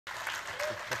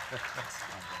got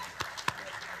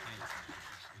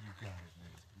it,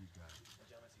 man. You got it.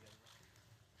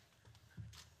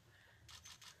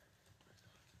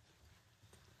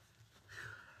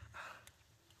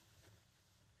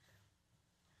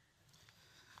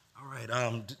 All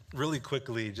right. Really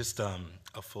quickly, just a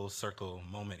full circle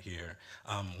moment here.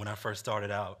 When I first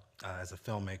started out as a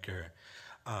filmmaker,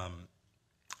 um,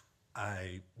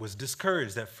 I was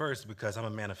discouraged at first because I'm a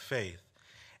man of faith,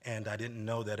 and I didn't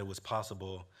know that it was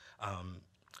possible um,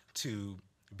 to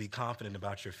be confident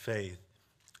about your faith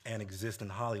and exist in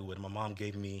Hollywood. My mom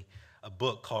gave me a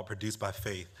book called Produced by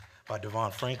Faith by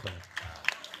Devon Franklin,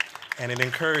 and it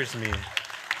encouraged me.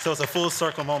 So it's a full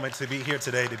circle moment to be here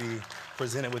today to be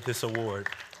presented with this award.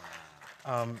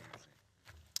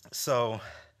 So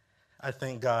I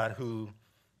thank God who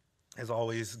has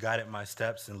always guided my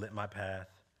steps and lit my path.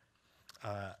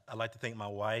 I'd like to thank my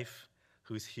wife,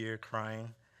 who's here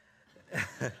crying.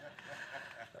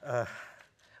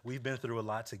 We've been through a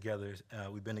lot together.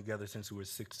 We've been together since we were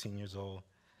 16 years old.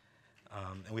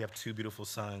 And we have two beautiful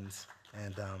sons.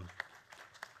 And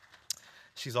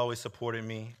she's always supported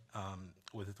me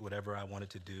with whatever I wanted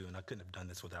to do, and I couldn't have done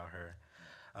this without her.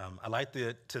 I'd like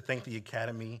to thank the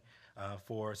Academy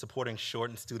for supporting short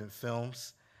and student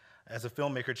films. As a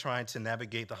filmmaker trying to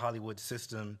navigate the Hollywood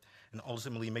system and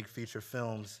ultimately make feature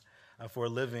films for a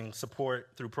living, support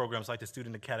through programs like the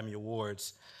Student Academy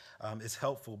Awards is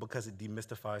helpful because it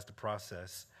demystifies the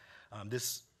process.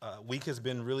 This week has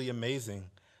been really amazing.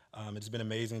 It's been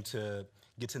amazing to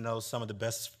get to know some of the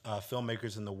best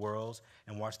filmmakers in the world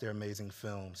and watch their amazing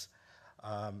films.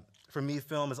 For me,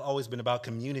 film has always been about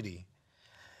community.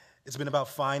 It's been about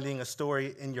finding a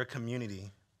story in your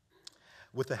community,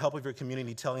 with the help of your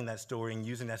community, telling that story and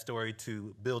using that story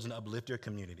to build and uplift your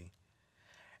community.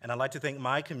 And I'd like to thank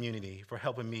my community for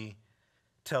helping me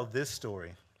tell this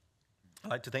story.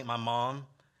 I'd like to thank my mom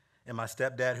and my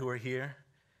stepdad who are here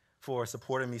for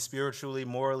supporting me spiritually,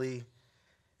 morally,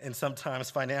 and sometimes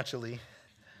financially.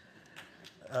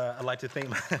 I'd like to thank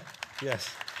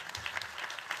yes.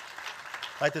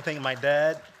 I'd like to thank my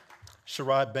dad,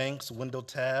 Sherrod Banks, Wendell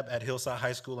Tabb at Hillside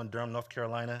High School in Durham, North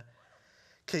Carolina.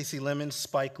 Casey Lemon,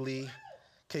 Spike Lee.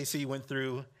 Casey went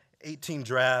through 18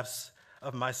 drafts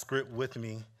of my script with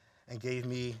me and gave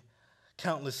me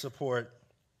countless support.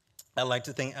 I'd like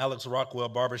to thank Alex Rockwell,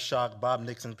 Barbara Schock, Bob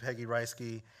Nixon, Peggy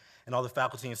Reisky, and all the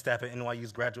faculty and staff at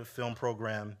NYU's graduate film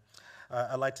program.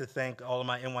 I'd like to thank all of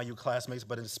my NYU classmates,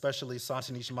 but especially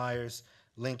Santanish Myers,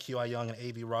 Lynn Q.I. Young, and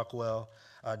A.V. Rockwell,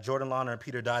 Jordan Launer and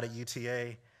Peter Dodd at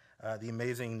UTA, the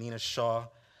amazing Nina Shaw,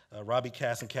 Robbie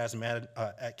Cass and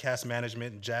at Cast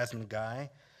Management, and Jasmine Guy,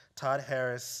 Todd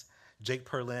Harris, Jake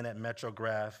Perlin at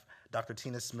Metrograph, Dr.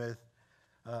 Tina Smith,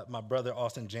 my brother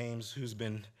Austin James, who's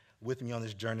been with me on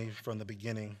this journey from the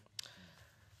beginning,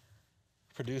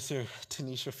 producer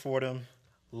Tanisha Fordham,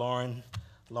 Lauren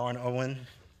Owen,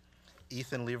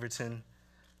 Ethan Leverton,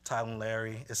 Tylen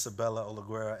Larry, Isabella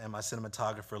Olaguera, and my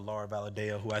cinematographer, Laura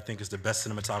Valadeo, who I think is the best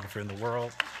cinematographer in the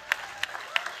world.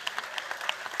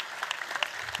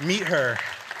 Meet her.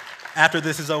 After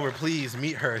this is over, please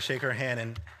meet her, shake her hand,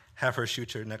 and have her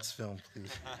shoot your next film,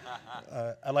 please.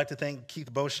 I'd like to thank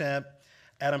Keith Beauchamp,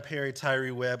 Adam Perry,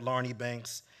 Tyree Webb, Lauren E.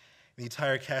 Banks, the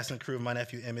entire cast and crew of My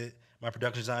Nephew Emmett, my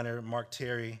production designer, Mark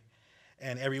Terry,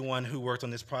 and everyone who worked on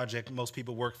this project. Most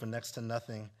people worked for next to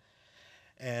nothing.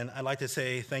 And I'd like to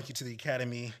say thank you to the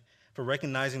Academy for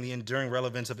recognizing the enduring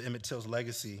relevance of Emmett Till's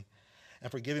legacy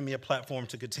and for giving me a platform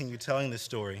to continue telling this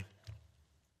story.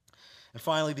 And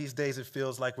finally, these days it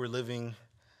feels like we're living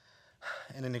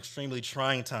in an extremely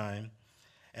trying time,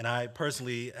 and I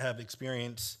personally have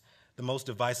experienced the most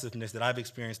divisiveness that I've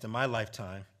experienced in my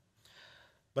lifetime.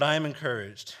 But I am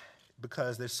encouraged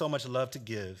because there's so much love to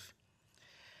give,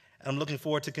 and I'm looking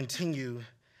forward to continue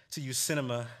to use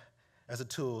cinema as a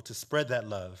tool to spread that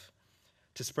love,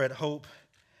 to spread hope,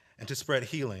 and to spread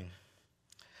healing.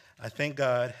 I thank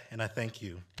God, and I thank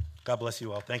you. God bless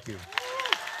you all. Thank you.